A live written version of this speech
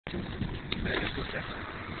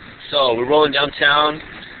So we're rolling downtown.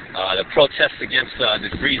 The protest against the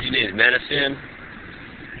breezy named Madison.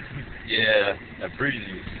 Yeah, that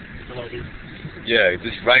breezy. Yeah,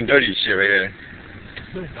 this riding dirty shit right here.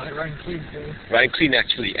 Riding clean, bro. Riding clean,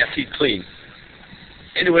 actually. FC clean.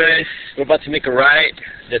 Anyways, we're about to make a right.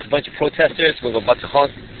 There's a bunch of protesters. We're about to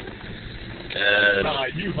honk. Nah,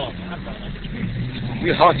 you honk.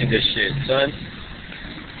 We honking this shit, son.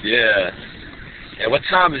 Yeah. And what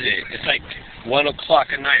time is it? It's like 1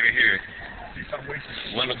 o'clock at night right here.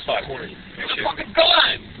 1 o'clock. It's fucking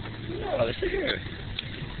gone! Oh, listen here.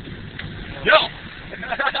 Yo!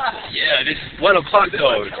 Yeah, this is 1 o'clock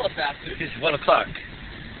though. This is 1 o'clock.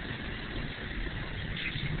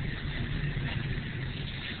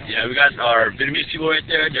 Yeah, we got our Vietnamese people right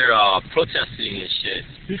there. They're protesting and shit.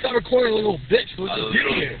 You stop recording, little bitch. What's the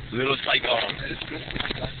little Saigon. Is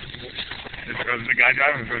the guy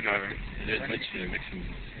driving or girl driving? There's mixing.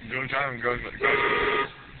 Girl driving, girl.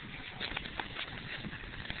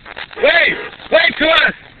 Wait to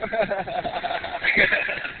us!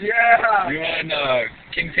 Yeah! We're on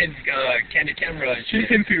Kingpin's candid camera and shit.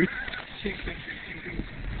 Kingpin 2.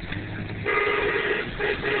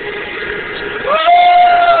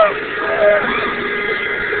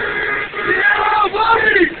 Yeah,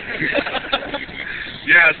 buddy!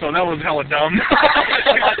 Yeah, so that was hella dumb.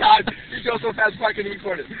 You go so fast, I couldn't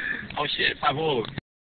record it. Oh shit, 5-0.